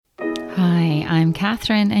I'm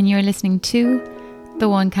Catherine, and you're listening to the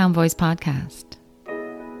One Calm Voice podcast.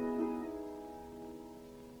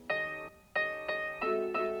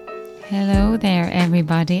 Hello there,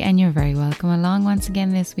 everybody, and you're very welcome along once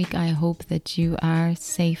again this week. I hope that you are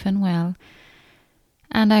safe and well,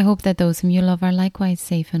 and I hope that those whom you love are likewise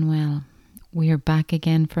safe and well. We're back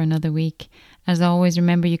again for another week. As always,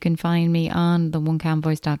 remember you can find me on the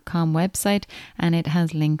onecalmvoice.com website, and it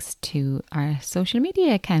has links to our social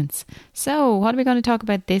media accounts. So, what are we going to talk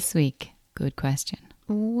about this week? Good question.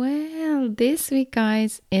 Well, this week,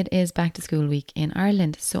 guys, it is back to school week in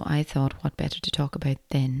Ireland. So I thought, what better to talk about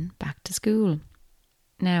than back to school?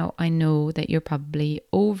 Now, I know that you're probably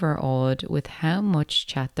overawed with how much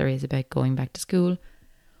chat there is about going back to school,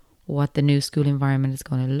 what the new school environment is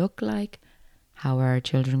going to look like, how are our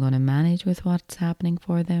children going to manage with what's happening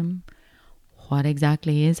for them, what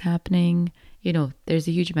exactly is happening. You know, there's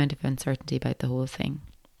a huge amount of uncertainty about the whole thing.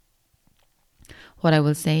 What I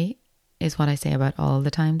will say is what I say about all the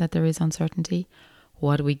time, that there is uncertainty.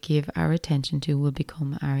 What we give our attention to will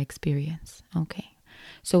become our experience. Okay.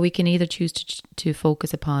 So we can either choose to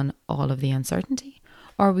focus upon all of the uncertainty,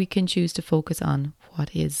 or we can choose to focus on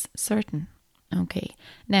what is certain. Okay.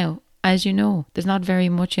 Now, as you know, there's not very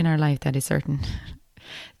much in our life that is certain.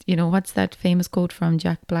 You know, what's that famous quote from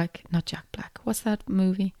Jack Black? Not Jack Black. What's that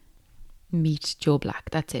movie? Meet Joe Black.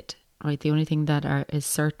 That's it. Right. The only thing that is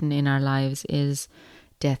certain in our lives is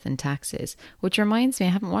death and taxes. Which reminds me, I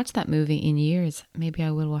haven't watched that movie in years. Maybe I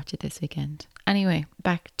will watch it this weekend. Anyway,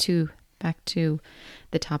 back to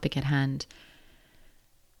the topic at hand.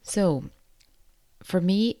 So, for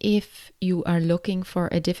me, if you are looking for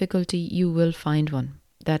a difficulty, you will find one.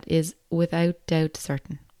 That is without doubt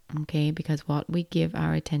certain, okay? Because what we give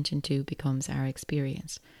our attention to becomes our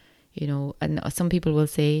experience. You know, and some people will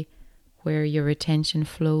say, where your attention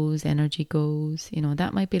flows, energy goes. You know,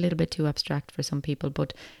 that might be a little bit too abstract for some people,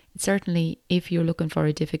 but certainly if you're looking for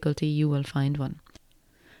a difficulty, you will find one.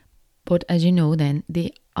 But as you know, then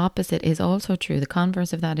the opposite is also true. The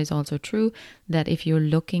converse of that is also true, that if you're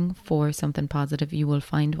looking for something positive, you will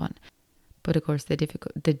find one. But of course, the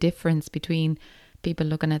difference between people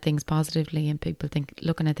looking at things positively and people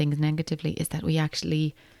looking at things negatively is that we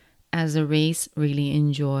actually, as a race, really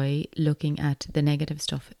enjoy looking at the negative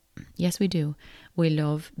stuff. Yes, we do. We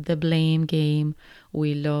love the blame game.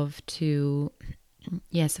 We love to,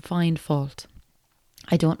 find fault.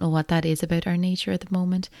 I don't know what that is about our nature at the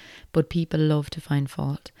moment, but people love to find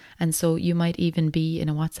fault. And so you might even be in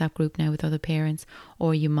a WhatsApp group now with other parents,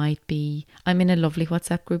 or you might be, I'm in a lovely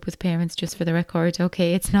WhatsApp group with parents, just for the record.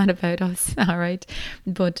 Okay, it's not about us, all right?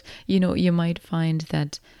 But, you know, you might find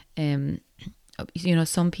that,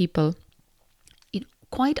 some people,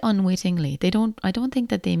 quite unwittingly, I don't think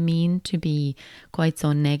that they mean to be quite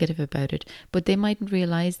so negative about it, but they mightn't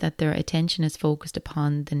realize that their attention is focused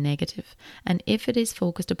upon the negative. And if it is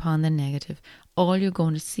focused upon the negative, all you're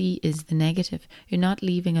going to see is the negative. You're not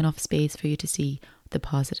leaving enough space for you to see the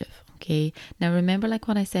positive. Okay. Now remember, like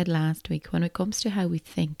what I said last week, when it comes to how we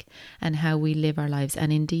think and how we live our lives,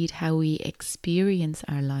 and indeed how we experience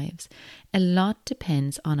our lives, a lot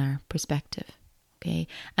depends on our perspective. Okay,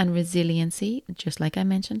 and resiliency, just like I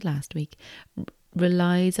mentioned last week,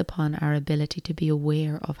 relies upon our ability to be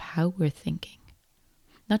aware of how we're thinking.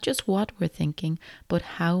 Not just what we're thinking, but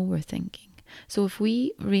how we're thinking. So if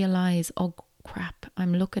we realize, oh crap,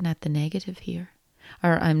 I'm looking at the negative here,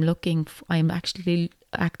 or I'm actually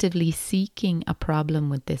actively seeking a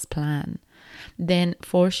problem with this plan, then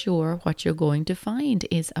for sure what you're going to find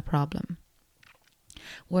is a problem.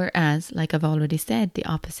 Whereas, like I've already said, the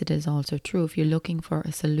opposite is also true. If you're looking for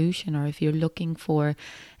a solution, or if you're looking for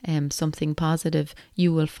something positive,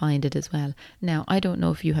 you will find it as well. Now, I don't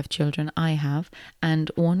know if you have children. I have.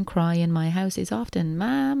 And one cry in my house is often,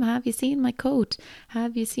 "Mom, have you seen my coat?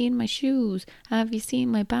 Have you seen my shoes? Have you seen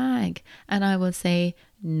my bag?" And I will say,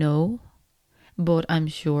 no, but I'm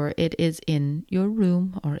sure it is in your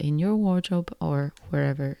room or in your wardrobe or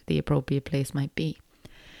wherever the appropriate place might be.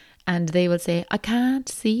 And they will say, "I can't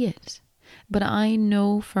see it." But I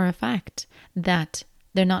know for a fact that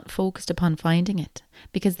they're not focused upon finding it,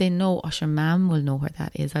 because they know, "Oh, sure, Mom will know where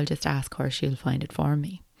that is. I'll just ask her, she'll find it for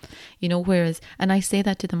me." You know, whereas, and I say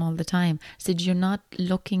that to them all the time, I said, you're not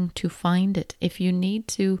looking to find it. If you need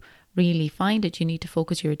to really find it, you need to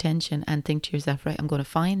focus your attention and think to yourself, right, I'm going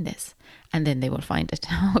to find this, and then they will find it.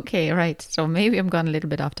 Okay, right. So maybe I'm gone a little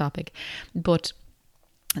bit off topic, but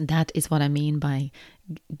that is what I mean by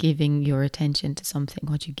giving your attention to something.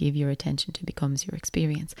 What you give your attention to becomes your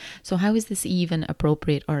experience. So how is this even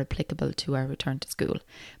appropriate or applicable to our return to school?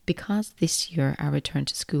 Because this year our return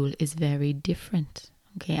to school is very different.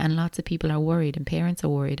 Okay, and lots of people are worried, and parents are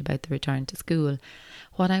worried about the return to school.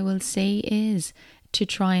 What I will say is to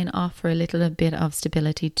try and offer a little bit of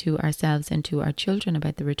stability to ourselves and to our children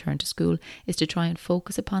about the return to school is to try and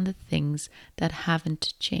focus upon the things that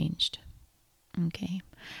haven't changed. Okay.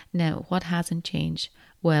 Now, what hasn't changed?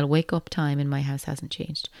 Well, wake up time in my house hasn't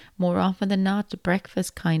changed. More often than not,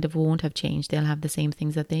 breakfast kind of won't have changed. They'll have the same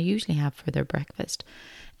things that they usually have for their breakfast.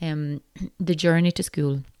 The journey to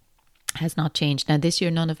school has not changed. Now, this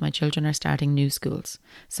year, none of my children are starting new schools.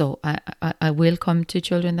 So I will come to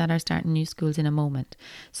children that are starting new schools in a moment.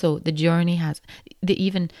 So the journey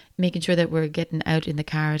even making sure that we're getting out in the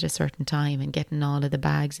car at a certain time and getting all of the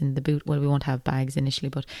bags in the boot. Well, we won't have bags initially,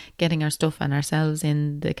 but getting our stuff and ourselves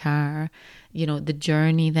in the car, the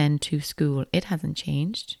journey then to school, it hasn't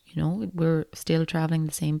changed. We're still traveling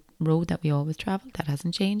the same road that we always traveled. That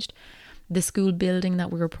hasn't changed. The school building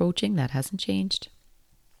that we're approaching, that hasn't changed.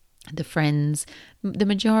 The friends, the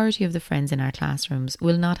majority of the friends in our classrooms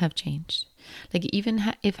will not have changed. Like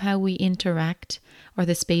even if how we interact or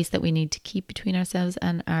the space that we need to keep between ourselves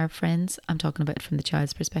and our friends, I'm talking about from the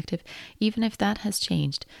child's perspective, even if that has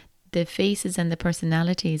changed, the faces and the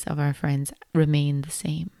personalities of our friends remain the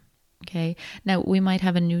same. Okay. Now we might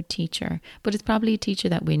have a new teacher, but it's probably a teacher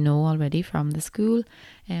that we know already from the school.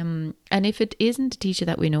 And if it isn't a teacher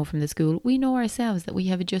that we know from the school, we know ourselves that we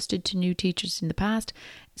have adjusted to new teachers in the past.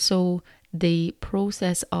 So the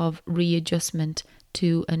process of readjustment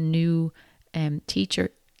to a new teacher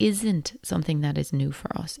isn't something that is new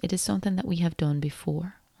for us. It is something that we have done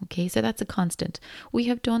before. Okay, so that's a constant. We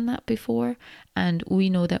have done that before and we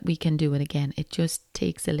know that we can do it again. It just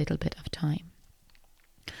takes a little bit of time.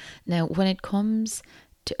 Now, when it comes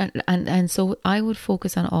to, and so I would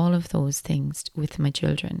focus on all of those things with my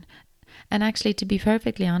children. And actually, to be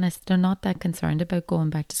perfectly honest, they're not that concerned about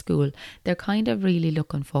going back to school. They're kind of really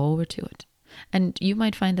looking forward to it. And you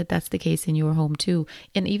might find that that's the case in your home too.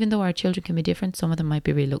 And even though our children can be different, some of them might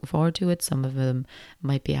be really looking forward to it. Some of them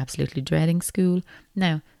might be absolutely dreading school.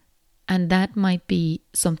 Now, and that might be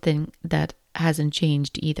something that hasn't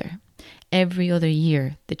changed either. Every other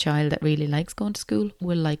year, the child that really likes going to school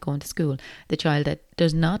will like going to school. The child that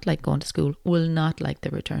does not like going to school will not like the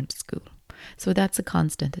return to school. So that's a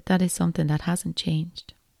constant. That is something that hasn't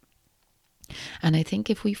changed. And I think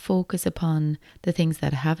if we focus upon the things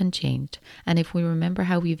that haven't changed, and if we remember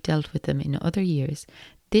how we've dealt with them in other years,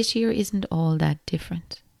 this year isn't all that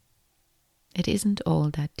different. It isn't all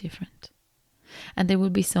that different. And there will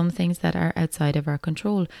be some things that are outside of our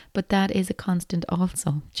control, but that is a constant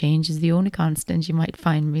also. Change is the only constant, you might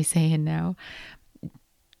find me saying now.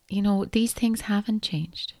 These things haven't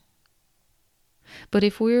changed. But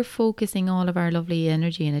if we're focusing all of our lovely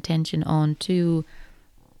energy and attention onto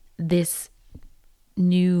this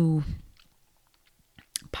new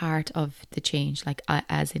part of the change, like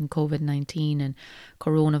as in COVID-19 and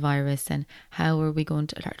coronavirus, and how are we going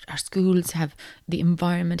to, our schools have, the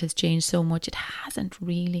environment has changed so much. It hasn't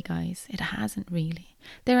really, guys. It hasn't really.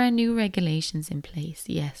 There are new regulations in place,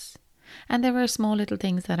 yes. And there are small little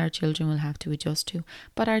things that our children will have to adjust to.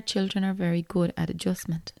 But our children are very good at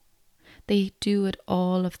adjustment. They do it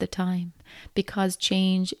all of the time because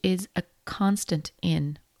change is a constant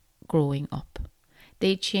in growing up.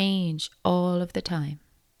 They change all of the time.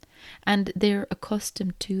 And they're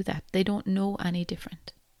accustomed to that. They don't know any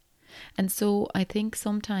different. And so I think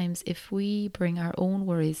sometimes if we bring our own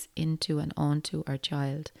worries into and onto our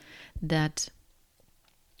child, that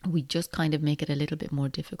we just kind of make it a little bit more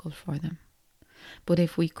difficult for them. But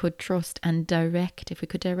if we could trust and direct, if we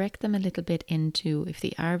could direct them a little bit into, if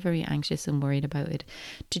they are very anxious and worried about it,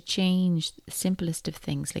 to change the simplest of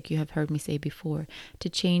things, like you have heard me say before, to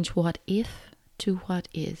change what if to what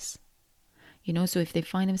is. So if they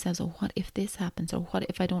find themselves, oh, what if this happens? Or what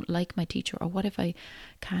if I don't like my teacher? Or what if I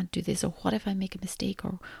can't do this? Or what if I make a mistake?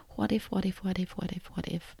 Or what if?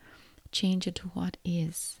 Change it to what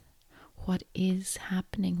is. What is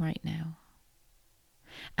happening right now?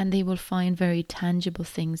 And they will find very tangible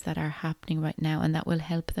things that are happening right now, and that will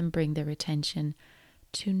help them bring their attention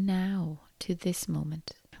to now, to this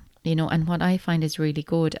moment. And what I find is really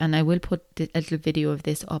good, and I will put a little video of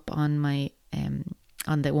this up on my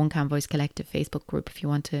on the One Calm Voice Collective Facebook group. If you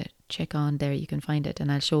want to check on there, you can find it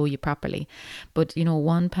and I'll show you properly. But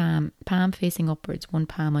one palm facing upwards, one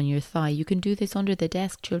palm on your thigh. You can do this under the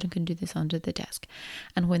desk. Children can do this under the desk.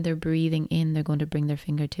 And when they're breathing in, they're going to bring their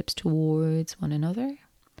fingertips towards one another.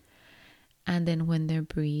 And then when they're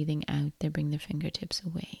breathing out, they bring their fingertips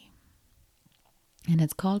away. And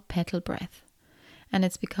it's called petal breath. And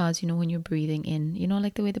it's because, when you're breathing in,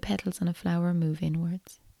 like the way the petals on a flower move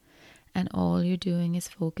inwards. And all you're doing is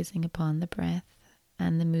focusing upon the breath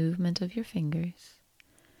and the movement of your fingers.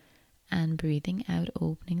 And breathing out,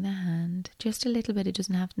 opening the hand just a little bit. It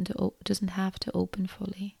doesn't have to open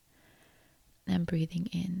fully. And breathing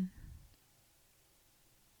in.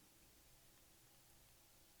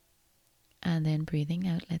 And then breathing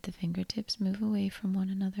out, let the fingertips move away from one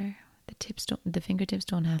another. The fingertips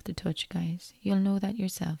don't have to touch, guys. You'll know that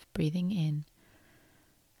yourself. Breathing in.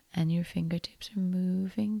 And your fingertips are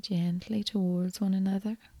moving gently towards one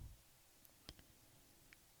another.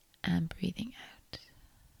 And breathing out.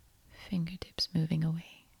 Fingertips moving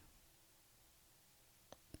away.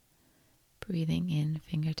 Breathing in,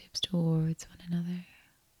 fingertips towards one another.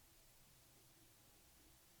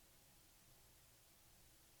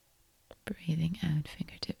 Breathing out,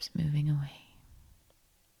 fingertips moving away.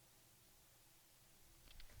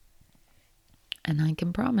 And I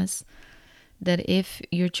can promise that if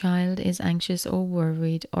your child is anxious or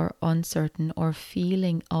worried or uncertain or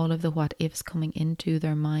feeling all of the what ifs coming into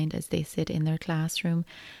their mind as they sit in their classroom,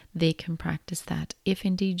 they can practice that. If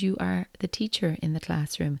indeed you are the teacher in the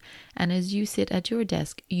classroom and as you sit at your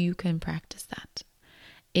desk, you can practice that.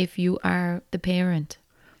 If you are the parent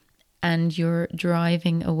and you're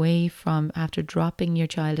driving away from after dropping your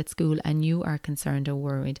child at school and you are concerned or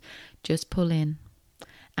worried, just pull in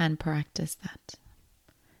and practice that.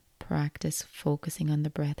 Practice focusing on the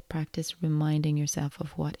breath. Practice reminding yourself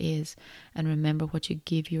of what is. And remember, what you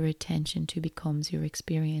give your attention to becomes your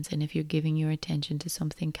experience. And if you're giving your attention to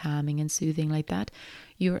something calming and soothing like that,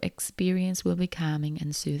 your experience will be calming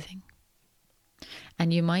and soothing.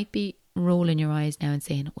 And you might be rolling your eyes now and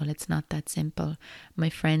saying, well, it's not that simple. My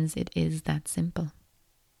friends, it is that simple.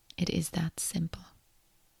 It is that simple.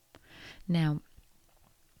 Now,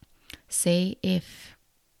 say if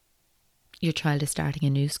your child is starting a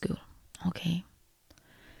new school, okay?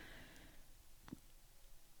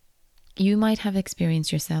 You might have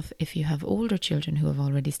experienced yourself if you have older children who have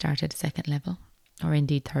already started second level or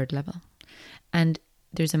indeed third level. And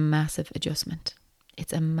there's a massive adjustment.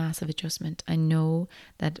 It's a massive adjustment. I know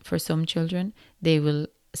that for some children, they will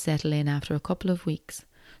settle in after a couple of weeks.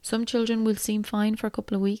 Some children will seem fine for a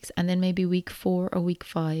couple of weeks and then maybe week 4 or week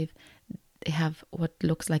 5, they have what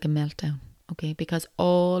looks like a meltdown, okay? Because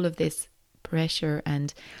all of this pressure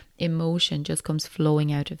and emotion just comes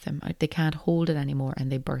flowing out of them. They can't hold it anymore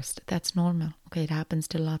and they burst. That's normal. Okay, it happens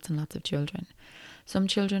to lots and lots of children. Some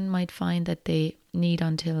children might find that they need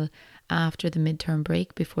until after the midterm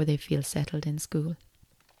break before they feel settled in school.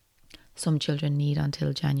 Some children need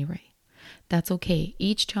until January. That's okay.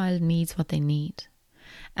 Each child needs what they need.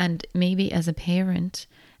 And maybe as a parent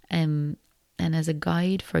and as a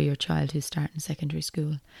guide for your child who's starting secondary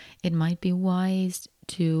school, it might be wise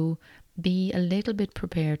to be a little bit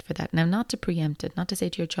prepared for that. Now, not to preempt it, not to say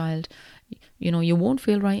to your child, you won't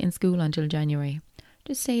feel right in school until January.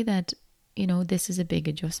 Just say that, this is a big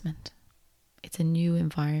adjustment. It's a new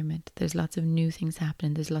environment. There's lots of new things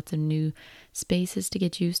happening. There's lots of new spaces to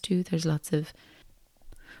get used to. There's lots of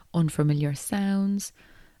unfamiliar sounds,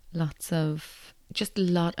 just a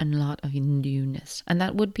lot of newness. And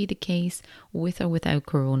that would be the case with or without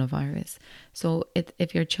coronavirus. So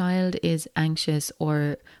if your child is anxious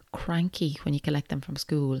or cranky when you collect them from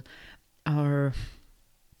school or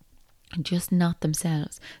just not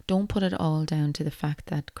themselves, don't put it all down to the fact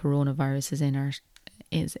that coronavirus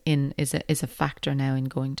is a factor now in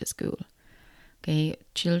going to school. Okay,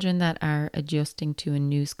 children that are adjusting to a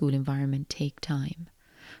new school environment take time.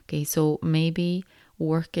 Okay, so maybe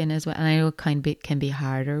working as well, and I know it can be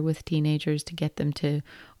harder with teenagers to get them to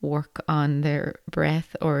work on their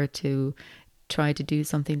breath or to try to do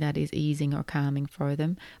something that is easing or calming for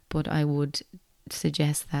them, but I would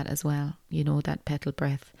suggest that as well, that petal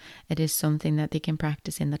breath. It is something that they can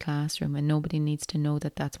practice in the classroom and nobody needs to know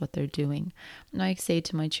that that's what they're doing. And I say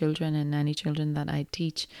to my children and any children that I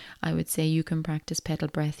teach, I would say you can practice petal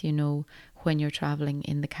breath, when you're traveling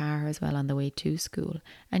in the car as well on the way to school.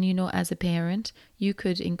 And as a parent, you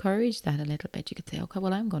could encourage that a little bit. You could say, okay,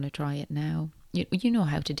 well, I'm going to try it now. You know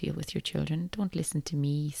how to deal with your children. Don't listen to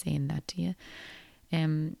me saying that to you.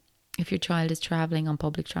 If your child is traveling on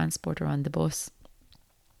public transport or on the bus,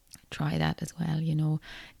 try that as well.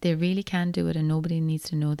 They really can do it and nobody needs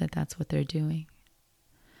to know that that's what they're doing.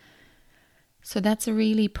 So that's a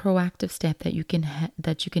really proactive step that you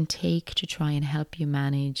can take to try and help you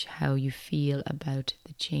manage how you feel about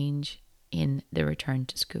the change in the return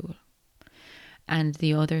to school. And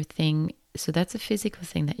the other thing, so that's a physical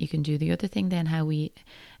thing that you can do. The other thing then, how we,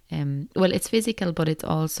 it's physical, but it's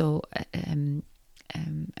also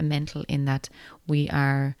a mental, in that we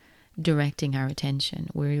are directing our attention.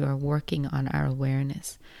 We are working on our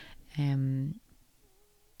awareness.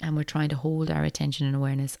 And we're trying to hold our attention and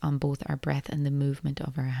awareness on both our breath and the movement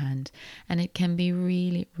of our hand. And it can be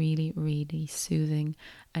really, really, really soothing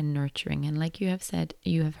and nurturing. And like you have said,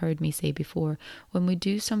 you have heard me say before, when we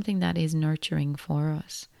do something that is nurturing for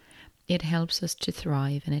us, it helps us to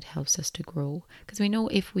thrive and it helps us to grow. Because we know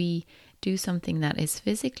if we do something that is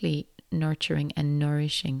physically nurturing and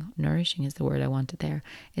nourishing is the word I wanted there,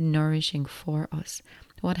 and nourishing for us,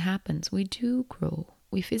 what happens? We do grow.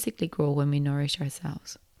 We physically grow when we nourish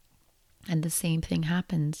ourselves. And the same thing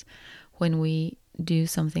happens when we do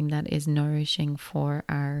something that is nourishing for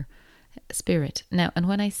our spirit. Now, and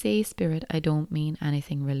when I say spirit, I don't mean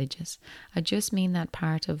anything religious. I just mean that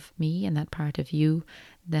part of me and that part of you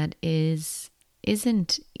that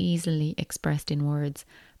isn't easily expressed in words,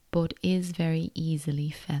 but is very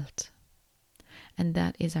easily felt. And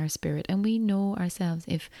that is our spirit. And we know ourselves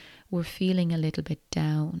if we're feeling a little bit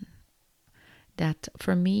down. That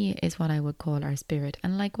for me is what I would call our spirit.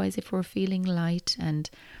 And likewise, if we're feeling light and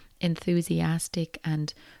enthusiastic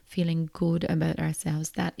and feeling good about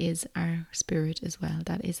ourselves, that is our spirit as well.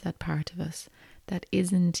 That is that part of us that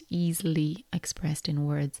isn't easily expressed in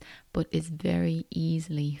words, but is very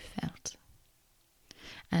easily felt.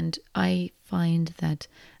 And I find that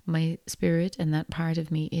my spirit and that part of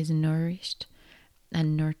me is nourished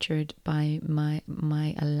and nurtured by my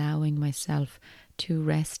allowing myself to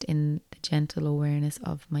rest in the gentle awareness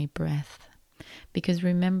of my breath. Because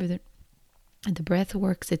remember that the breath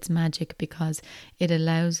works its magic because it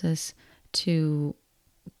allows us to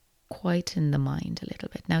quieten the mind a little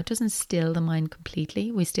bit. Now, it doesn't still the mind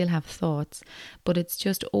completely. We still have thoughts, but it's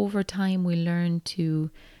just over time we learn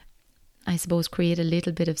to, I suppose, create a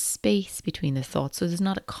little bit of space between the thoughts. So there's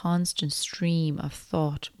not a constant stream of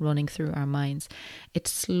thought running through our minds. It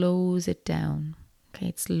slows it down. Okay,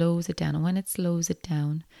 it slows it down. And when it slows it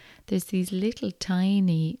down, there's these little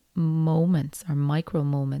tiny moments or micro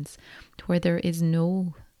moments where there is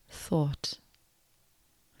no thought.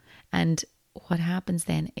 And what happens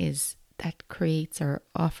then is that creates or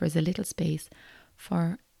offers a little space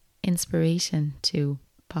for inspiration to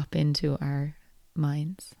pop into our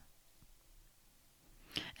minds.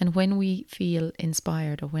 And when we feel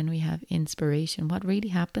inspired or when we have inspiration, what really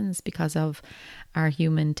happens because of our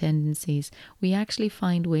human tendencies, we actually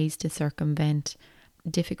find ways to circumvent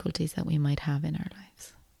difficulties that we might have in our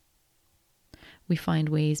lives. We find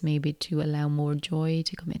ways maybe to allow more joy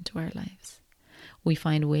to come into our lives. We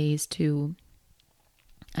find ways to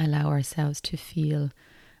allow ourselves to feel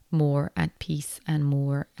more at peace and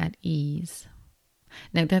more at ease.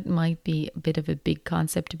 Now, that might be a bit of a big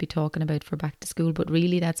concept to be talking about for back to school, but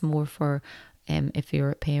really that's more for if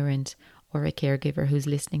you're a parent or a caregiver who's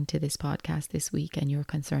listening to this podcast this week and you're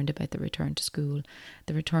concerned about the return to school.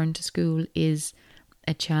 The return to school is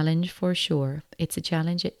a challenge for sure. It's a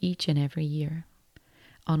challenge each and every year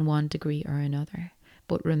on one degree or another.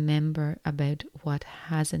 But remember about what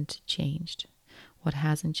hasn't changed. What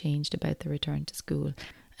hasn't changed about the return to school.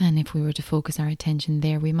 And if we were to focus our attention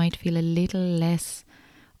there, we might feel a little less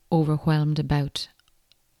overwhelmed about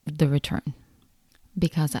the return.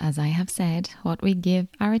 Because as I have said, what we give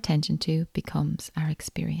our attention to becomes our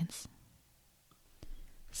experience.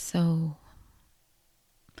 So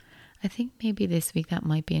I think maybe this week that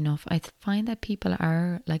might be enough. I find that people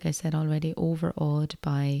are, like I said already, overawed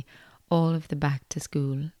by all of the back to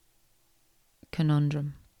school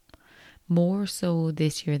conundrum. More so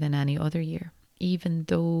this year than any other year. Even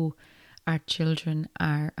though our children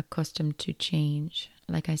are accustomed to change.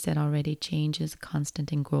 Like I said already, change is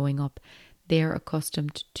constant in growing up. They're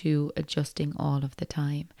accustomed to adjusting all of the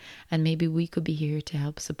time. And maybe we could be here to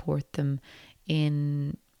help support them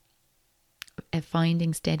in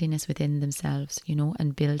finding steadiness within themselves,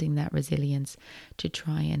 and building that resilience to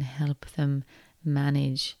try and help them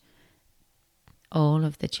manage all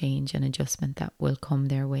of the change and adjustment that will come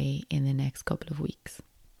their way in the next couple of weeks.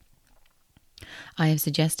 I have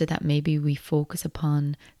suggested that maybe we focus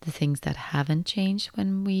upon the things that haven't changed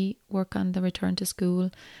when we work on the return to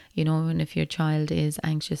school. And if your child is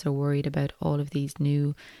anxious or worried about all of these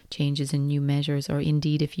new changes and new measures, or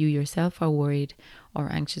indeed if you yourself are worried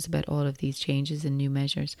or anxious about all of these changes and new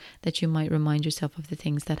measures, that you might remind yourself of the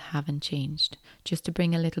things that haven't changed, just to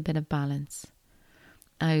bring a little bit of balance.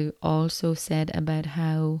 I also said about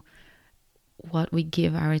how what we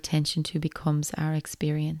give our attention to becomes our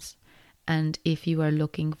experience. And if you are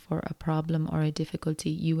looking for a problem or a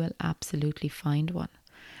difficulty, you will absolutely find one.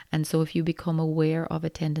 And so if you become aware of a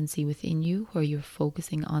tendency within you where you're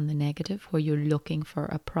focusing on the negative, where you're looking for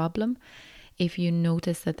a problem, if you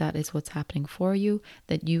notice that that is what's happening for you,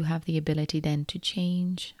 that you have the ability then to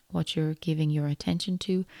change what you're giving your attention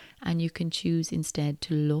to, and you can choose instead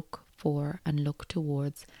to look for and look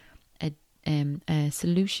towards a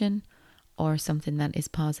solution or something that is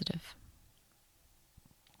positive.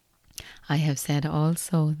 I have said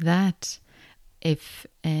also that if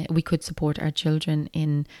we could support our children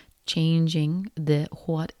in changing the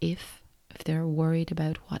what if they're worried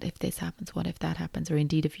about what if this happens, what if that happens, or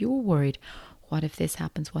indeed if you're worried, what if this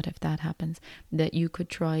happens, what if that happens, that you could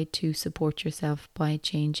try to support yourself by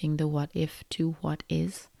changing the what if to what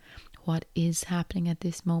is. What is happening at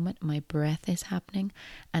this moment? My breath is happening,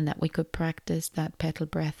 and that we could practice that petal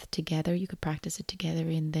breath together. You could practice it together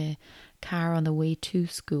in the car on the way to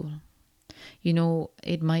school. You know,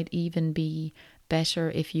 it might even be better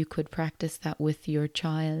if you could practice that with your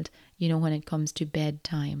child, you know, when it comes to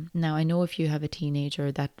bedtime. Now, I know if you have a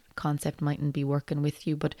teenager, that concept mightn't be working with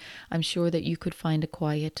you, but I'm sure that you could find a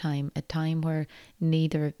quiet time, a time where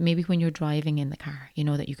maybe when you're driving in the car, you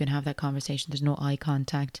know, that you can have that conversation. There's no eye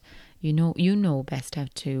contact. You know best how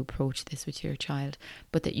to approach this with your child,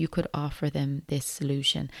 but that you could offer them this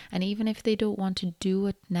solution. And even if they don't want to do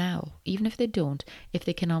it now, even if they don't, if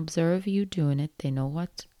they can observe you doing it, they know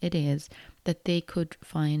what it is, that they could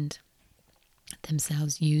find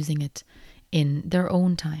themselves using it in their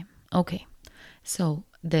own time. Okay, so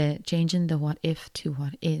the changing the what if to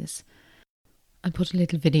what is. I'll put a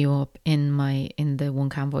little video up in the One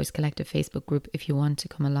Calm Voice Collective Facebook group. If you want to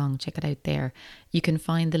come along, check it out there. You can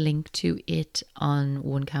find the link to it on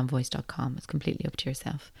onecalmvoice.com. It's completely up to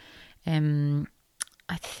yourself.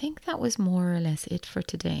 I think that was more or less it for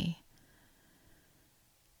today.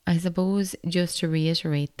 I suppose just to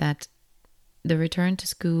reiterate that the return to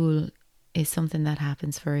school is something that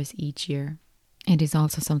happens for us each year. It is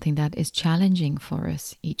also something that is challenging for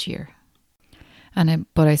us each year.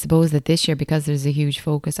 But I suppose that this year, because there's a huge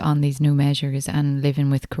focus on these new measures and living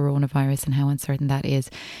with coronavirus and how uncertain that is,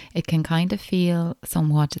 it can kind of feel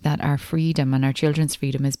somewhat that our freedom and our children's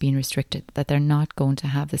freedom is being restricted, that they're not going to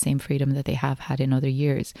have the same freedom that they have had in other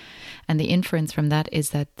years. And the inference from that is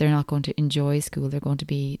that they're not going to enjoy school. They're going to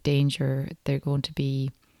be danger. They're going to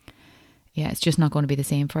be, it's just not going to be the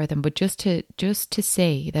same for them. But just to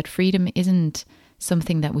say that freedom isn't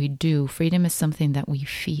something that we do. Freedom is something that we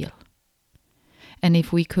feel. And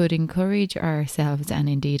if we could encourage ourselves and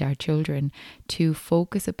indeed our children to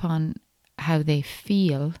focus upon how they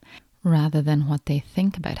feel rather than what they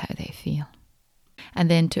think about how they feel, and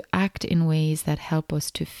then to act in ways that help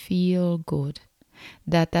us to feel good,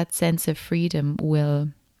 that sense of freedom will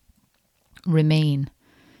remain.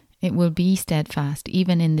 It will be steadfast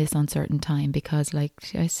even in this uncertain time, because like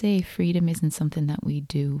I say, freedom isn't something that we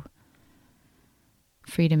do.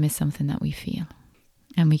 Freedom is something that we feel.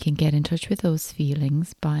 And we can get in touch with those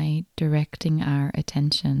feelings by directing our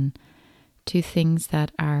attention to things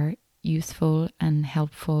that are useful and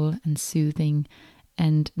helpful and soothing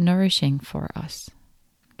and nourishing for us.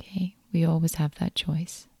 Okay, we always have that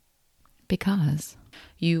choice, because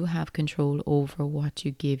you have control over what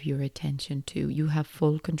you give your attention to. You have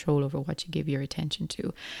full control over what you give your attention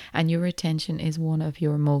to. And your attention is one of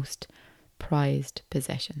your most prized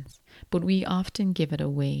possessions. But we often give it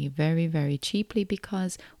away very, very cheaply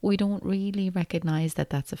because we don't really recognize that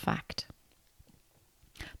that's a fact.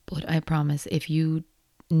 But I promise, if you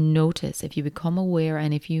notice, if you become aware,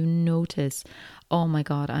 and if you notice, oh my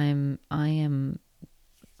God, I am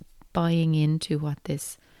buying into what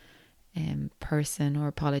this person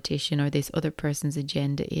or politician or this other person's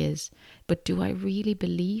agenda is, but do I really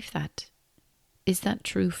believe that? Is that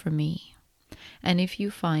true for me? And if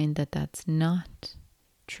you find that that's not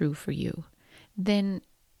true for you, then,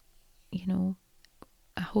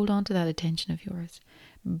 hold on to that attention of yours.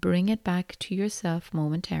 Bring it back to yourself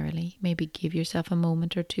momentarily. Maybe give yourself a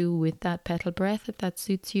moment or two with that petal breath if that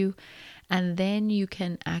suits you. And then you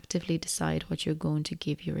can actively decide what you're going to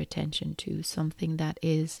give your attention to. Something that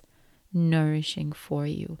is nourishing for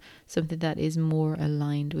you. Something that is more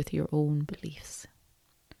aligned with your own beliefs.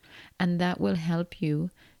 And that will help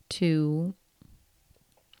you to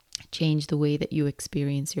change the way that you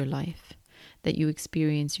experience your life. That you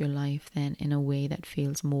experience your life then in a way that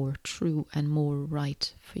feels more true and more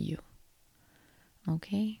right for you.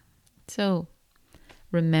 Okay? So,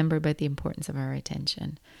 remember about the importance of our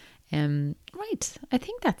attention. Right, I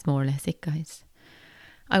think that's more or less it, guys.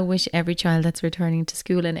 I wish every child that's returning to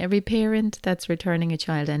school, and every parent that's returning a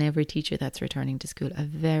child, and every teacher that's returning to school a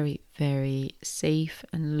very, very safe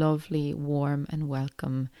and lovely, warm and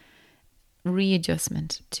welcome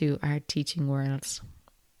readjustment to our teaching worlds.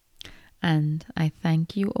 And I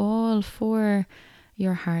thank you all for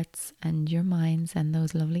your hearts and your minds and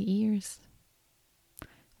those lovely ears.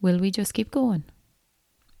 Will we just keep going?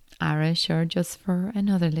 Ara, sure, just for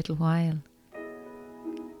another little while.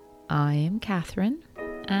 I am Catherine,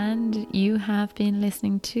 and you have been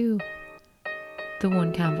listening to the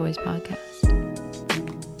One Calm Voice podcast.